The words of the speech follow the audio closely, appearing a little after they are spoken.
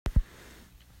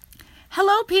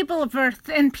Hello, people of Earth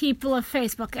and people of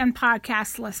Facebook and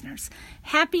podcast listeners.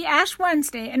 Happy Ash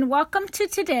Wednesday and welcome to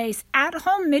today's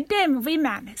at-home midday movie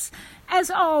madness.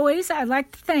 As always, I'd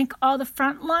like to thank all the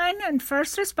frontline and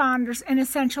first responders and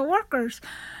essential workers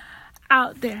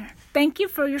out there. Thank you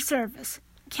for your service.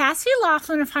 Cassie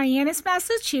Laughlin of Hyannis,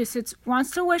 Massachusetts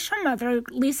wants to wish her mother,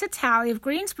 Lisa Talley of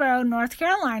Greensboro, North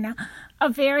Carolina, a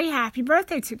very happy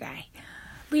birthday today.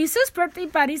 Lisa's birthday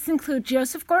buddies include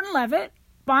Joseph Gordon-Levitt,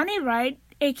 Bonnie Wright,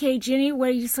 a.k.a. Ginny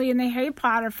Weasley in the Harry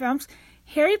Potter films,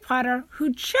 Harry Potter, who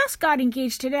just got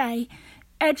engaged today,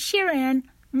 Ed Sheeran,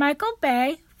 Michael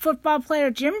Bay, football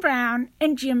player Jim Brown,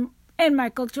 and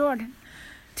Michael Jordan.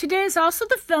 Today is also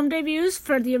the film debuts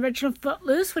for the original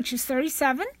Footloose, which is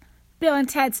 37, Bill and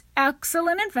Ted's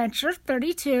Excellent Adventure,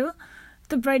 32,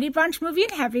 the Brady Bunch movie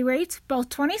and Heavyweights, both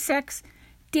 26,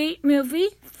 Date movie,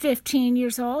 15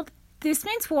 years old, This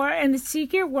Means War, and The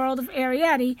Secret World of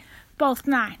Arrietty, both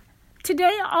 9.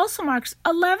 Today also marks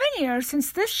 11 years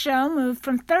since this show moved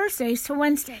from Thursdays to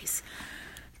Wednesdays.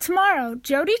 Tomorrow,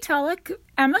 Jodie Tullock,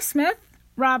 Emma Smith,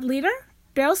 Rob Leader,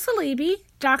 Bill Salibi,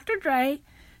 Dr. Dre,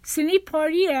 Sidney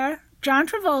Poitier, John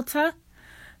Travolta,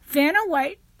 Vanna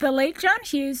White, the late John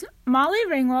Hughes, Molly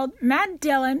Ringwald, Matt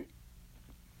Dillon.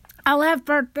 I'll have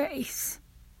birthdays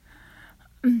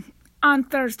on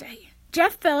Thursday.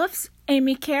 Jeff Phillips,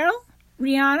 Amy Carroll,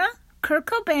 Rihanna, Kurt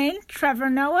Cobain, Trevor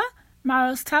Noah,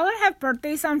 Miles Teller have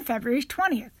birthdays on February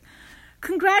 20th.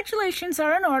 Congratulations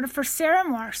are in order for Sarah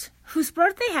Morse, whose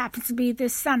birthday happens to be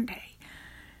this Saturday.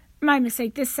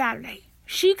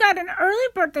 She got an early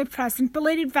birthday present,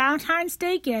 belated Valentine's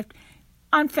Day gift,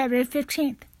 on February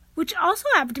 15th, which also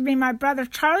happened to be my brother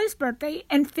Charlie's birthday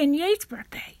and Finn Yates'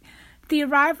 birthday, the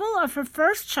arrival of her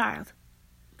first child,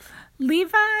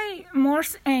 Levi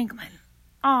Morse Anglin.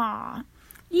 Aww.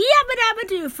 Yabba dabba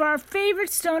doo for our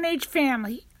favorite Stone Age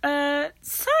family.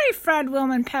 Sorry, Fred,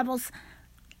 Wilman, Pebbles.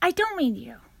 I don't mean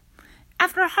you.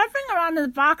 After hovering around in the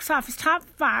box office top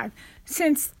 5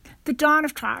 since the dawn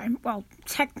of time, well,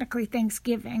 technically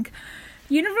Thanksgiving,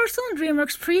 Universal and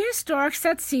DreamWorks' prehistoric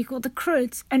set sequel, The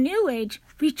Croods: A New Age,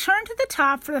 returned to the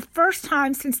top for the first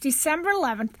time since December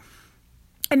 11th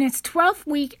in its 12th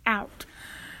week out.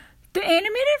 The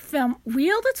animated film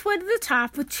wheeled its way to the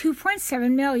top with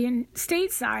 $2.7 million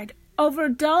stateside over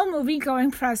a dull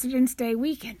movie-going President's Day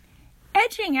weekend,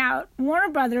 edging out Warner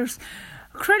Brothers'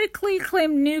 critically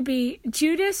acclaimed newbie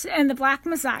Judas and the Black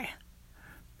Messiah,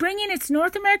 bringing its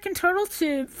North American total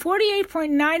to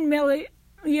 48.9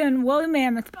 million woolly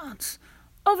mammoth bones.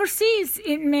 Overseas,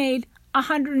 it made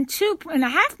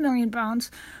 102.5 million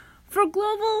bones, for a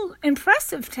global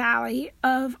impressive tally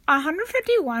of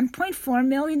 $151.4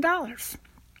 million.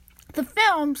 The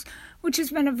films, which has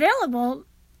been available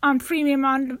on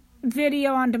premium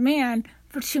video on demand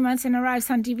for 2 months and arrives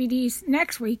on DVDs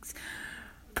next week,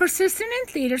 persistent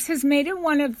in theaters has made it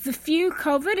one of the few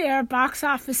COVID-era box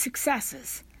office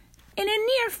successes. In a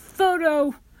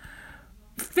near-photo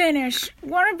finish,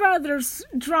 Warner Brothers'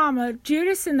 drama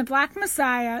Judas and the Black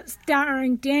Messiah,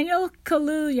 starring Daniel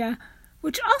Kaluuya,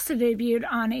 which also debuted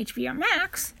on HBO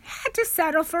Max, had to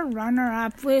settle for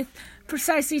runner-up with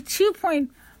precisely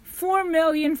 $2.4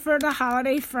 million for the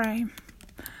holiday frame.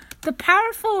 The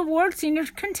powerful award senior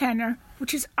contender,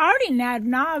 which has already nabbed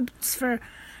nods for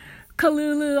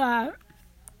Kaluuya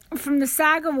from the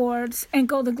SAG Awards and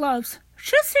Golden Globes,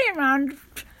 should stay around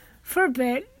for a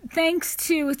bit thanks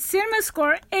to its cinema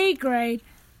score A grade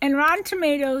and Rotten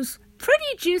Tomatoes'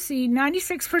 pretty juicy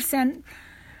 96%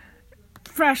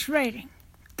 fresh rating.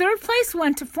 Third place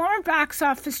went to former box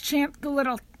office champ The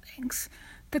Little Things.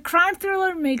 The crime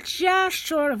thriller made just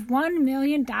short of $1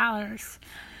 million.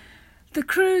 The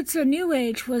Croods: A New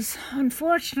Age was,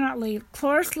 unfortunately,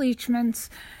 Cloris Leachman's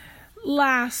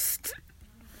last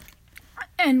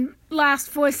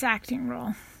voice acting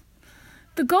role.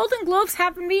 The Golden Globes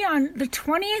happen to be on the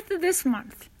 20th of this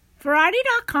month.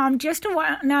 Variety.com just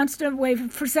announced a wave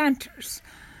of presenters.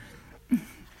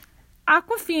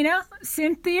 Awkwafina,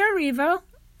 Cynthia Erivo,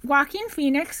 Joaquin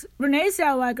Phoenix, Renee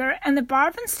Zellweger, and the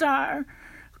Barb and Star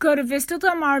Go to Vista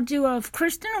Del Mar duo of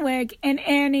Kristen Wiig and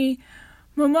Annie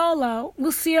Momolo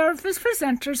will serve as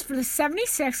presenters for the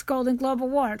 76th Golden Globe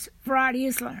Awards, Variety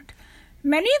has learned.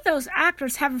 Many of those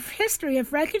actors have a history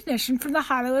of recognition from the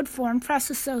Hollywood Foreign Press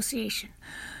Association.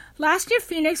 Last year,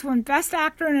 Phoenix won Best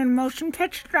Actor in a Motion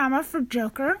Picture Drama for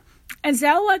Joker, and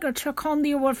Zellweger took home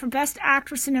the award for Best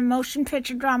Actress in a Motion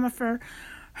Picture Drama for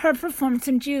her performance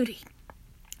in Judy.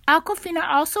 Awkwafina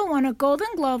also won a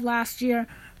Golden Globe last year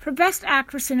for Best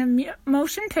Actress in a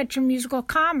Motion Picture Musical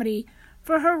Comedy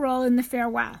for her role in The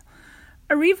Farewell.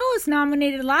 Erivo was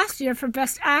nominated last year for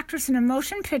Best Actress in a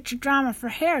Motion Picture Drama for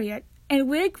Harriet, and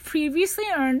Wig previously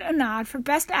earned a nod for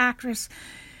Best Actress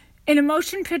in a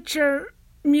Motion Picture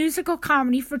Musical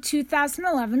Comedy for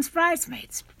 2011's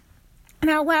Bridesmaids.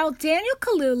 Now, while Daniel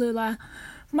Kaluuya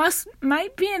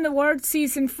might be in the award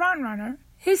season frontrunner,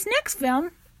 his next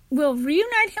film will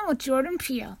reunite him with Jordan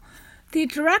Peele, the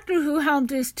director who helmed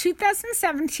his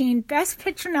 2017 Best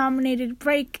Picture nominated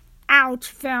breakout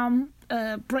film,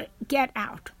 Get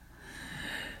Out.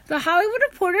 The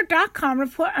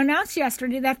HollywoodReporter.com announced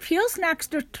yesterday that Peele's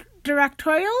next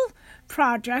directorial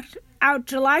project, out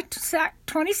July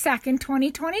 22nd,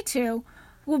 2022,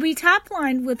 will be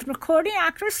top-lined with recording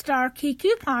actor star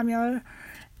Kiki Palmer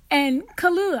and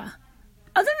Kaluuya.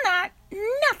 Other than that,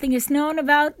 nothing is known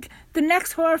about the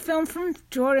next horror film from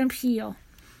Jordan Peele.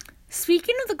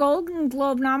 Speaking of the Golden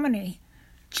Globe nominee,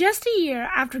 just a year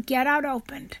after Get Out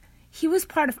opened, he was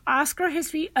part of Oscar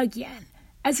history again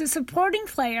as a supporting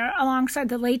player alongside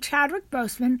the late Chadwick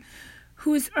Boseman,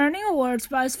 who is earning awards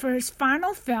buzz for his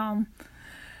final film,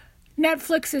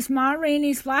 Netflix's Ma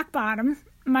Rainey's Black Bottom,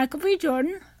 Michael B.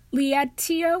 Jordan, Leah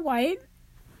White,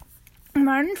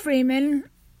 Martin Freeman,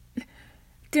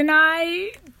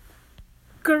 Denai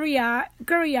Guerra,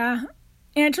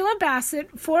 Angela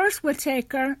Bassett, Forrest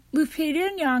Whitaker, Lupita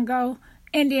Nyong'o,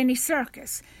 and Andy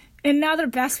Serkis. Another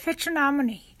Best Picture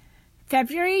nominee,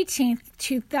 February 18th,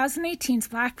 2018's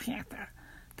Black Panther,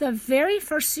 the very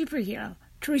first superhero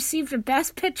to receive the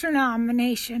Best Picture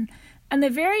nomination and the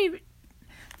very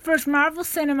first Marvel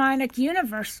Cinematic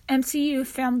Universe MCU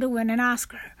film to win an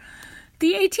Oscar.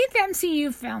 The 18th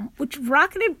MCU film, which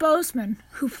rocketed Boseman,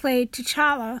 who played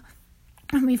T'Challa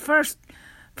when we first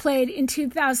played in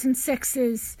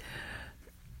 2006's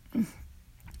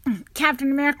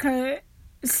Captain America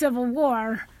Civil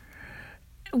War,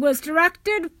 was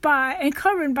directed by and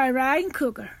co-written by Ryan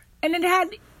Coogler, and it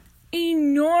had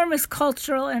enormous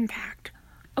cultural impact.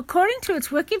 According to its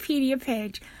Wikipedia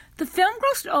page, the film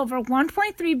grossed over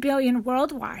 $1.3 billion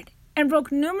worldwide and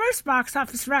broke numerous box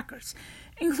office records,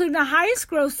 including the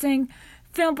highest-grossing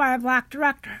film by a black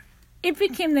director. It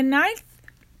became the ninth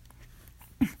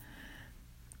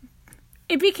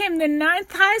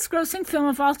highest-grossing film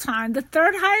of all time, the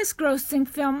third highest-grossing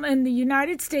film in the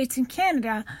United States and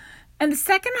Canada, and the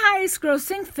second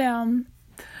highest-grossing film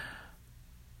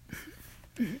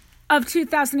of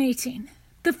 2018.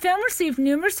 The film received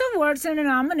numerous awards and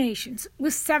nominations,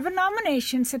 with 7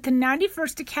 nominations at the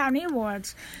 91st Academy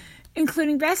Awards,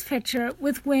 including Best Picture,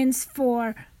 with wins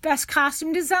for Best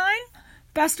Costume Design,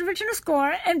 Best Original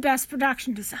Score, and Best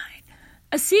Production Design.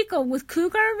 A sequel, with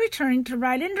Coogler returning to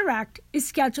write and direct, is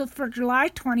scheduled for July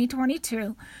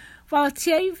 2022, while a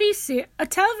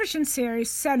television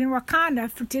series set in Wakanda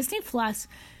for Disney Plus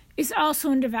is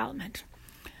also in development.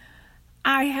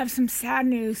 I have some sad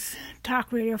news,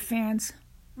 talk radio fans.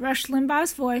 Rush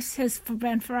Limbaugh's voice has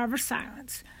been forever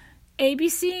silenced.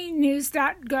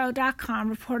 ABCNews.go.com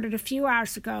reported a few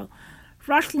hours ago,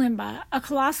 Rush Limbaugh, a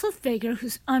colossal figure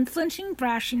whose unflinching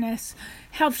brashness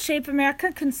helped shape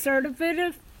American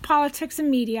conservative politics and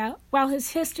media, while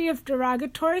his history of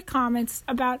derogatory comments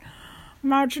about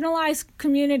marginalized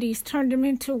communities turned him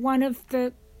into one of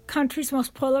the country's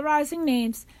most polarizing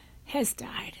names, has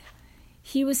died.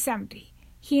 He was 70.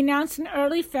 He announced in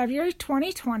early February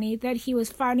 2020 that he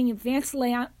was fighting advanced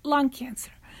lung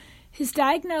cancer. His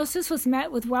diagnosis was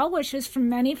met with well wishes from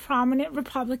many prominent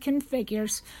Republican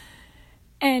figures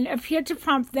and appeared to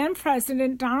prompt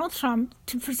then-President Donald Trump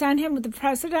to present him with the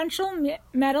Presidential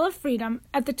Medal of Freedom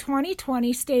at the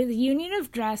 2020 State of the Union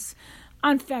address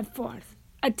on Feb 4th,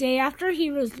 a day after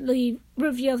he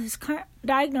revealed his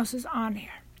diagnosis on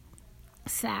air.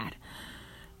 Sad.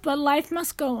 But life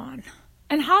must go on.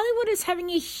 And Hollywood is having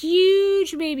a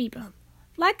huge baby boom.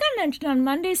 Like I mentioned on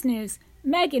Monday's news,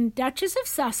 Meghan, Duchess of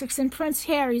Sussex, and Prince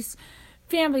Harry's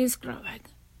family is growing.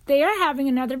 They are having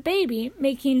another baby,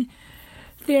 making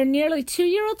their nearly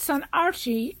 2-year-old son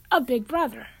Archie a big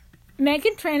brother.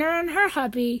 Meghan Trainor and her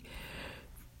hubby,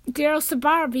 Daryl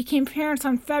Sabara, became parents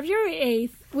on February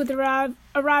 8th with the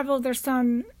arrival of their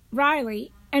son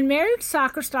Riley, and married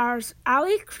soccer stars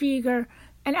Ali Krieger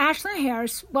and Ashlyn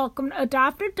Harris welcomed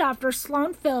adopted daughter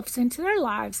Sloane Phillips into their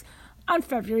lives on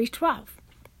February 12th.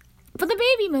 But the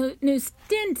baby news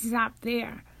didn't stop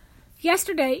there.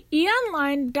 Yesterday,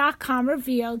 eOnline.com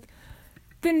revealed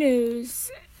the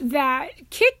news that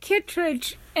Kit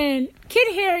Kittredge and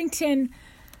Kit Harington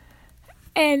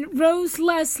and Rose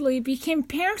Leslie became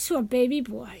parents to a baby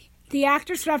boy. The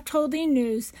actors rep told the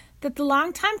news that the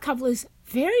longtime couple is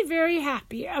very, very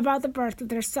happy about the birth of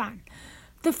their son.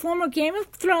 The former Game of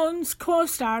Thrones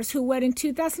co-stars who wed in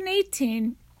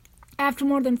 2018, after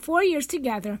more than 4 years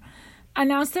together,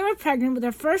 announced they were pregnant with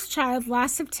their first child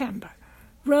last September.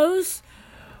 Rose,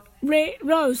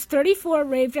 34,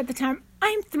 raved at the time, "I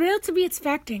am thrilled to be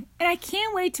expecting, and I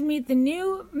can't wait to meet the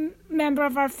new member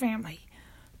of our family."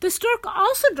 The stork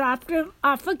also dropped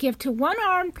off a gift to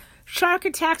one-armed shark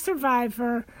attack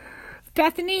survivor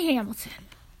Bethany Hamilton.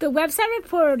 The website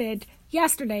reported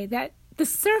yesterday that the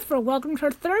surfer welcomed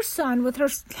her third son with her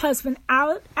husband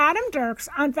Adam Dirks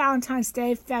on Valentine's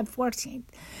Day, Feb 14th.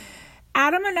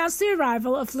 Adam announced the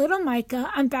arrival of little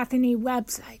Micah on Bethany's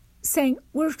website, saying,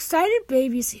 "We're excited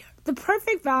baby's here, the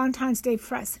perfect Valentine's Day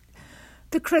present."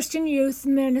 The Christian youth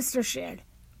minister shared,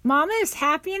 "Mama is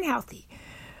happy and healthy.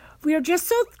 We are just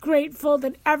so grateful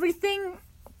that everything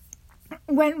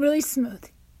went really smooth."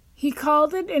 He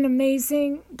called it an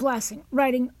amazing blessing,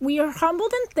 writing, "We are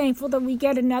humbled and thankful that we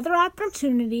get another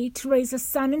opportunity to raise a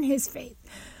son in his faith.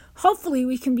 Hopefully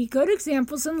we can be good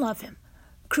examples and love him.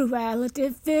 Cruella de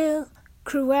Vil,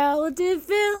 Cruella de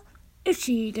Vil, if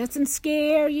she doesn't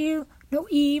scare you, no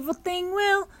evil thing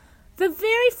will." The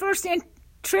very first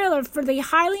trailer for the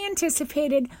highly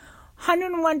anticipated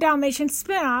 101 Dalmatians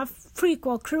spin-off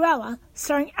prequel Cruella,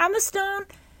 starring Emma Stone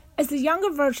as the younger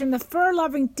version, the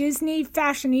fur-loving Disney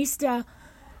fashionista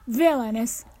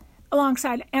villainess,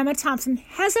 alongside Emma Thompson,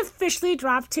 has officially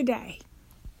dropped today.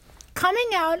 Coming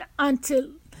out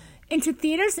into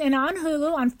theaters and on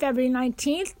Hulu on February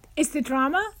 19th is the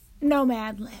drama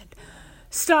Nomadland,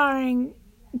 starring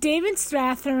David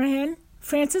Strathairn,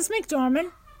 Frances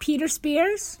McDormand, Peter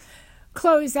Spears,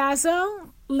 Chloe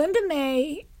Zhao, Linda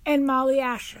May, and Molly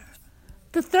Asher.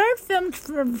 The third film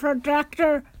from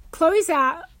director Chloe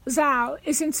Zhao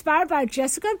is inspired by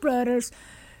Jessica Broder's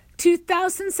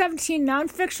 2017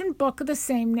 nonfiction book of the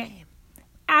same name.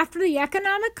 After the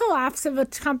economic collapse of a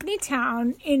company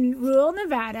town in rural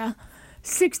Nevada,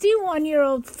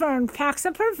 61-year-old Fern packs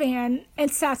up her van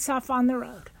and sets off on the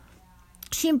road.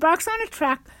 She embarks on a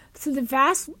trek through the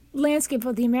vast landscape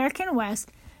of the American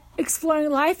West, exploring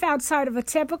life outside of a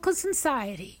typical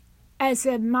society as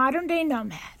a modern-day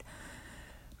nomad.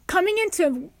 Coming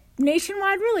into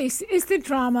nationwide release is the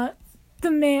drama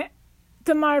The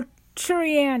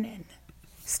Marturianan,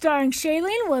 starring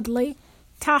Shailene Woodley,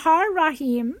 Tahar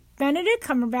Rahim, Benedict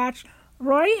Cumberbatch,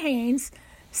 Rory Haynes,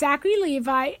 Zachary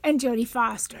Levi, and Jodie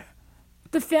Foster.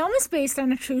 The film is based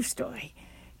on a true story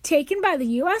taken by the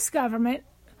U.S. government.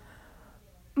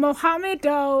 Mohammed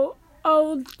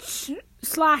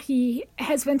Slahi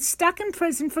has been stuck in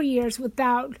prison for years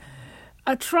without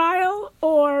a trial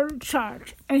or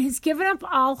charge, and has given up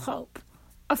all hope.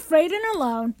 Afraid and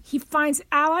alone, he finds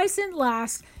allies at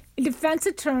last in defense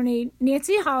attorney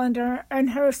Nancy Hollander and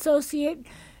her associate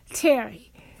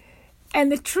Terry,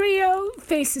 and the trio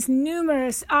faces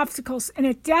numerous obstacles in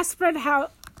a desperate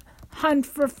hunt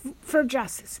for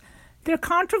justice. Their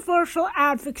controversial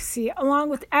advocacy, along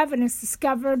with evidence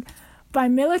discovered by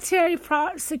military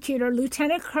prosecutor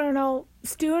Lieutenant Colonel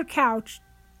Stuart Couch,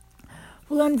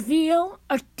 will unveil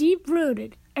a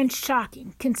deep-rooted and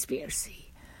shocking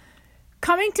conspiracy.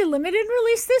 Coming to limited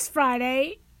release this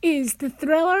Friday is the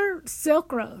thriller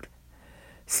Silk Road,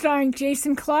 starring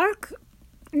Jason Clarke,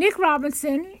 Nick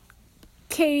Robinson,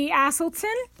 Katie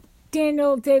Aselton,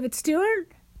 Daniel David Stewart,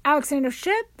 Alexander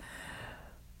Shipp,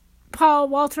 Paul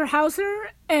Walter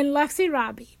Hauser, and Lexi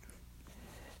Robbie.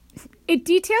 It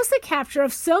details the capture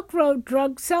of Silk Road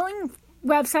drug-selling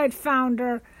website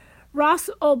founder Ross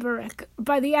Ulbricht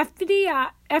by the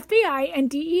FBI and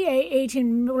DEA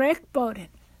agent Rick Bowden,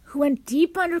 who went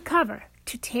deep undercover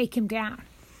to take him down.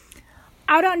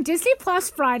 Out on Disney Plus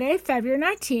Friday, February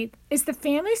 19th, is the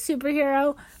family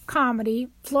superhero comedy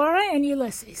Flora and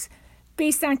Ulysses,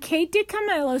 based on Kate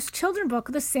DiCamillo's children's book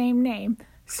of the same name,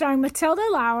 starring Matilda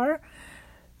Lauer,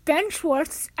 Ben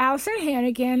Schwartz, Allison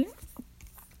Hannigan,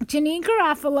 Janine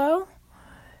Garofalo,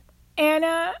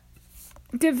 Anna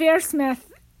DeVere-Smith,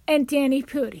 and Danny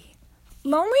Pudi.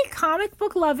 Lonely comic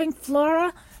book-loving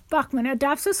Flora Buckman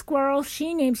adopts a squirrel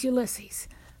she names Ulysses,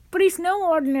 but he's no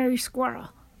ordinary squirrel,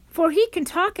 for he can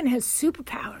talk and has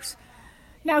superpowers.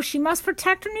 Now she must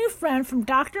protect her new friend from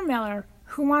Dr. Miller,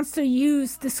 who wants to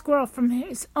use the squirrel from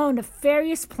his own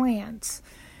nefarious plans.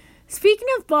 Speaking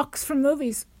of books from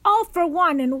movies, All for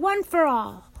One and One for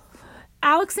All,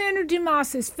 Alexander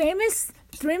Dumas's famous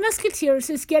Three Musketeers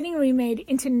is getting remade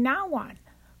into not one,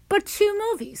 but two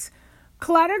movies.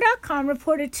 Collider.com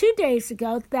reported 2 days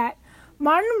ago that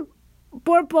Martin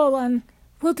Bourboulon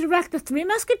will direct The Three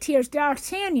Musketeers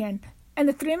D'Artagnan and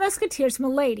The Three Musketeers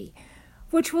Milady,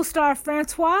 which will star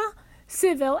Francois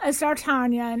Civil as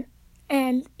D'Artagnan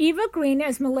and Eva Green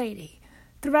as Milady.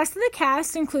 The rest of the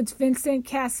cast includes Vincent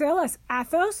Cassel as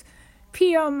Athos,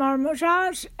 Pio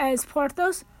Marmojage as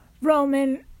Porthos,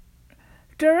 Roman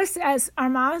Duris as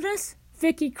Armandus,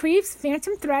 Vicky Creeves,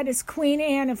 Phantom Thread as Queen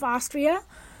Anne of Austria,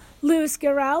 Louis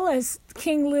Garrel as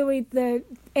King Louis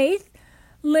VIII,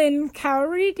 Lynn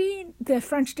Cowredy, the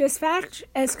French Dispatch,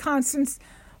 as Constance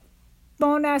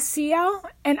Bonacieux,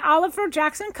 and Oliver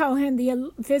Jackson Cohen, the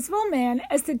Invisible Man,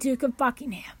 as the Duke of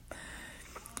Buckingham.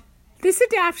 This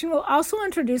adaptation will also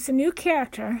introduce a new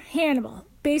character, Hannibal,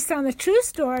 based on the true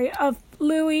story of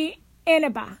Louis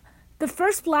Hannibal, the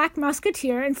first Black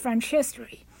Musketeer in French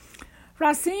history.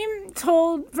 Racine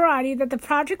told Variety that the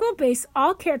project will base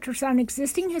all characters on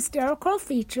existing historical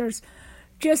features,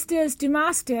 just as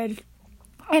Dumas did,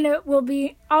 and it will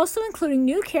be also including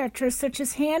new characters such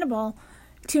as Hannibal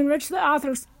to enrich the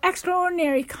author's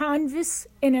extraordinary canvas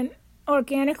in an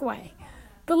organic way.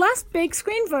 The last big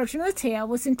screen version of the tale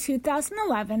was in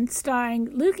 2011,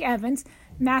 starring Luke Evans,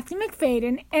 Matthew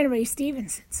McFadden, and Ray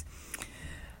Stevenson.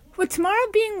 With tomorrow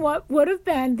being what would have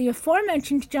been the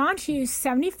aforementioned John Hughes'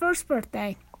 71st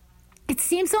birthday, it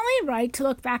seems only right to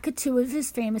look back at two of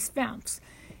his famous films.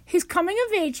 His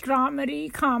coming-of-age comedy,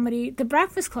 The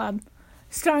Breakfast Club,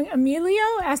 starring Emilio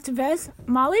Estevez,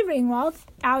 Molly Ringwald,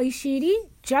 Ali Sheedy,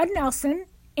 Judd Nelson,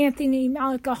 Anthony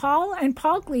Malika Hall, and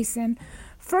Paul Gleason,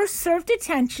 first served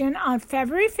attention on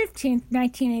February 15,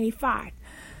 1985.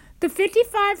 The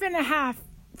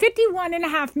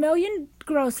 51.5 million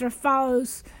grosser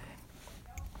follows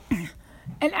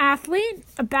an athlete,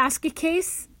 a basket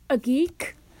case, a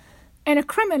geek, and a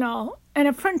criminal, and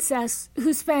a princess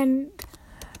who spend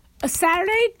a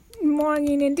Saturday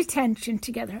morning in detention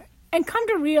together and come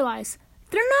to realize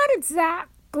they're not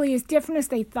exactly as different as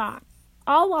they thought,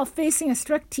 all while facing a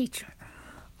strict teacher.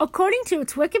 According to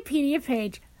its Wikipedia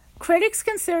page, critics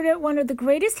consider it one of the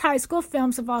greatest high school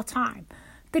films of all time.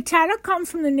 The title comes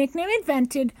from the nickname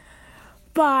invented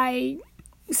by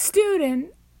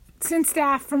students and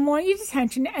staff from morning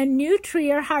detention at New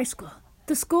Trier High School,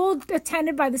 the school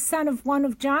attended by the son of one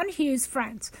of John Hughes'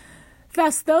 friends.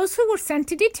 Thus, those who were sent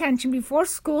to detention before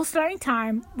school starting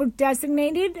time were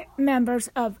designated members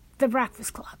of the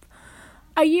Breakfast Club.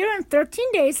 A year and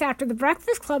 13 days after the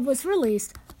Breakfast Club was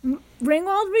released,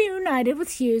 Ringwald reunited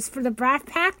with Hughes for the Brat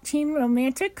Pack teen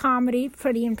romantic comedy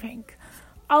Pretty in Pink,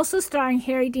 also starring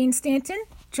Harry Dean Stanton,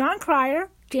 John Cryer,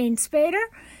 Jane Spader,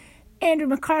 Andrew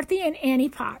McCarthy, and Annie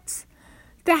Potts.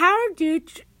 The Howard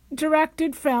Hughes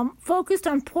directed film focused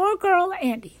on poor girl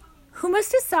Andy, who must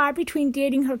decide between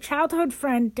dating her childhood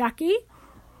friend Ducky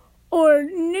or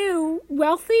new,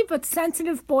 wealthy but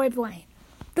sensitive boy Blaine.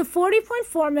 The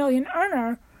 $40.4 million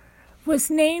earner was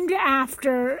named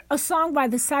after a song by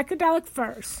the Psychedelic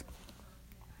Furs.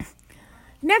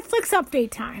 Netflix update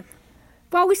time.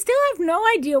 While we still have no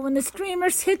idea when the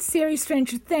streamer's hit series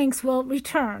Stranger Things will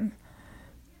return,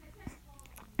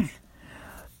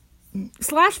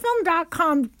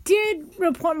 Slashfilm.com did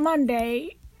report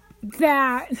Monday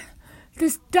that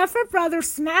the Duffer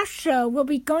Brothers Smash show will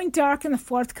be going dark in the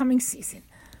forthcoming season.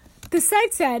 The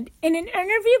site said, in an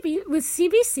interview with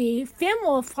CBC, Finn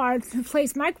Wolfhard, who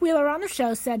plays Mike Wheeler on the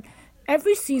show, said,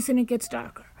 every season it gets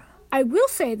darker. I will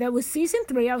say that with season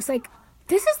 3, I was like,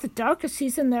 this is the darkest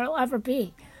season there'll ever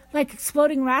be, like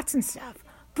exploding rats and stuff.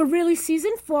 But really,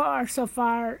 season 4 so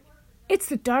far, it's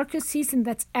the darkest season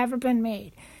that's ever been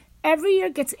made. Every year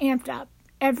gets amped up.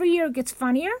 Every year gets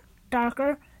funnier,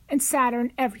 darker, and sadder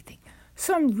and everything.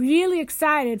 So I'm really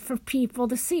excited for people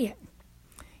to see it.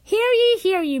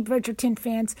 Hear ye, Bridgerton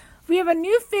fans. We have a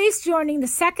new face joining the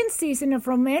second season of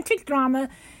romantic drama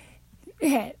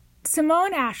hit,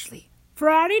 Simone Ashley.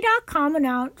 Variety.com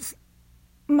announced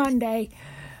Monday,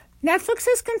 Netflix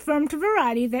has confirmed to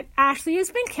Variety that Ashley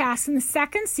has been cast in the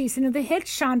second season of the hit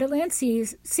Shondaland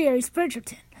series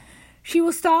Bridgerton. She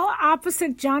will star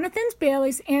opposite Jonathan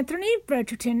Bailey's Anthony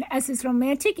Bridgerton as his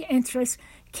romantic interest,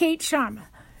 Kate Sharma.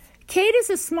 Kate is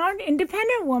a smart,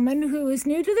 independent woman who is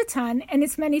new to the ton and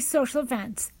its many social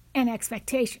events and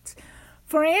expectations.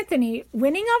 For Anthony,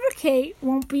 winning over Kate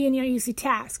won't be an easy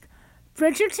task.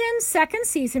 Bridgerton's second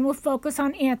season will focus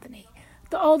on Anthony,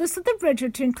 the oldest of the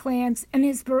Bridgerton clans, and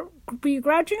his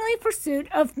begrudgingly pursuit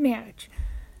of marriage.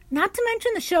 Not to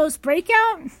mention the show's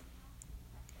breakout and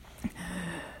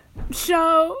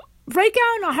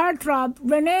a heartthrob,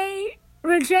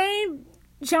 Regé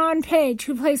John Page,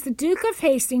 who plays the Duke of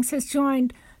Hastings, has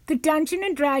joined the Dungeon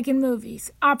and Dragon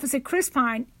movies opposite Chris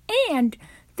Pine, and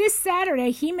this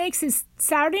Saturday he makes his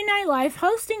Saturday Night Live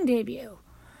hosting debut.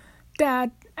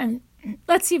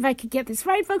 Let's see if I could get this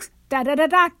right, folks.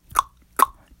 Da-da-da-da,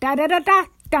 da-da-da-da,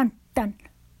 dun, dun.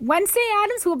 Wednesday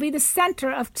Addams will be the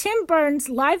center of Tim Burton's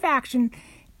live-action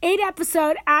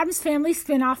 8-episode Addams Family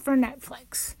spinoff for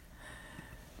Netflix.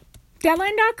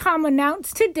 Deadline.com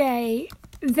announced today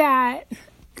that,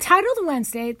 titled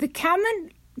Wednesday, the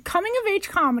coming-of-age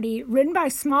comedy written by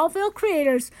Smallville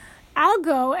creators Al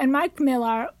Gough and Mike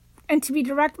Millar, and to be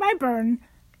directed by Burton,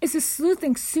 is a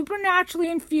sleuthing, supernaturally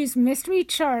infused mystery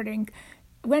charting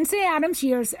Wednesday Addams'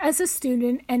 years as a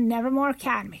student at Nevermore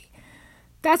Academy.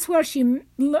 That's where she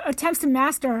attempts to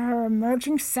master her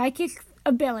emerging psychic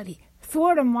ability,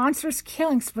 thwart a monstrous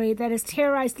killing spree that has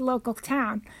terrorized the local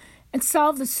town, and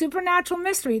solve the supernatural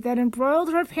mystery that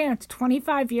embroiled her parents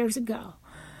 25 years ago,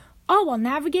 all while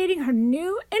navigating her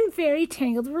new and very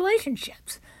tangled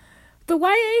relationships. The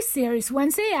YA series,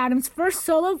 Wednesday Addams' first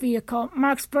solo vehicle,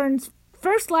 marks Burton's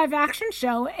first live-action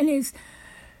show and his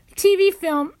TV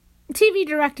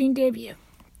directing debut.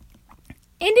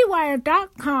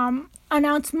 IndieWire.com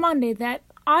announced Monday that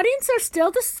audiences are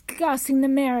still discussing the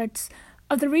merits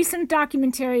of the recent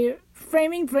documentary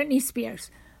framing Britney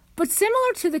Spears, but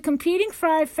similar to the competing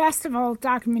Fry Festival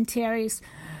documentaries,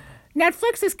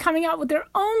 Netflix is coming out with their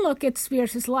own look at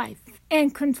Spears' life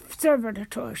and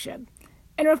conservatorship.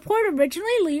 In a report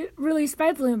originally released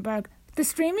by Bloomberg, the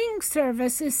streaming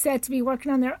service is said to be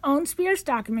working on their own Spears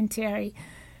documentary,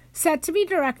 set to be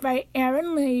directed by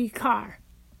Aaron Lee Carr.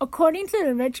 According to the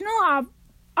original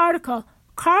article,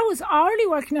 Carr was already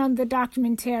working on the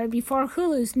documentary before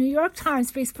Hulu's New York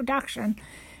Times-based production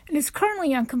and is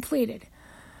currently uncompleted.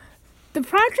 The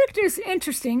project is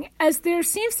interesting as there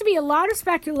seems to be a lot of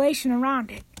speculation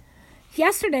around it.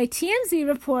 Yesterday, TMZ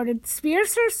reported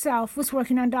Spears herself was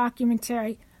working on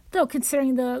documentary, though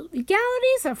considering the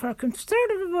legalities of her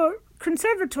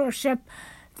conservatorship,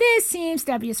 this seems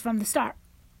dubious from the start.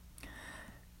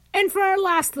 And for our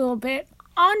last little bit,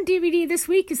 on DVD this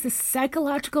week is the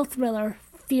psychological thriller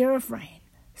Fear of Rain,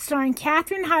 starring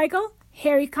Katherine Heigl,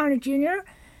 Harry Connick Jr.,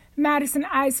 Madison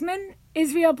Eisman,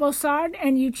 Israel Bossard,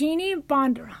 and Eugenie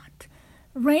Bondurant.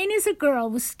 Rain is a girl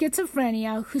with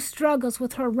schizophrenia who struggles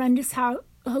with horrendous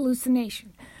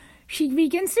hallucination. She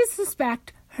begins to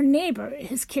suspect her neighbor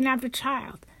has kidnapped a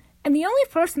child, and the only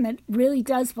person that really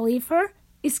does believe her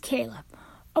is Caleb,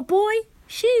 a boy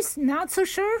she's not so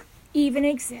sure even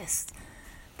exists.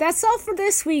 That's all for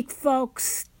this week,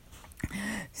 folks.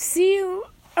 See you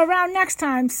around next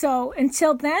time. So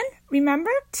until then,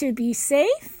 remember to be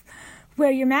safe,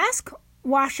 wear your mask,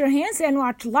 wash your hands, and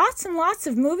watch lots and lots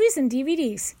of movies and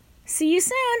DVDs. See you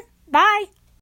soon. Bye.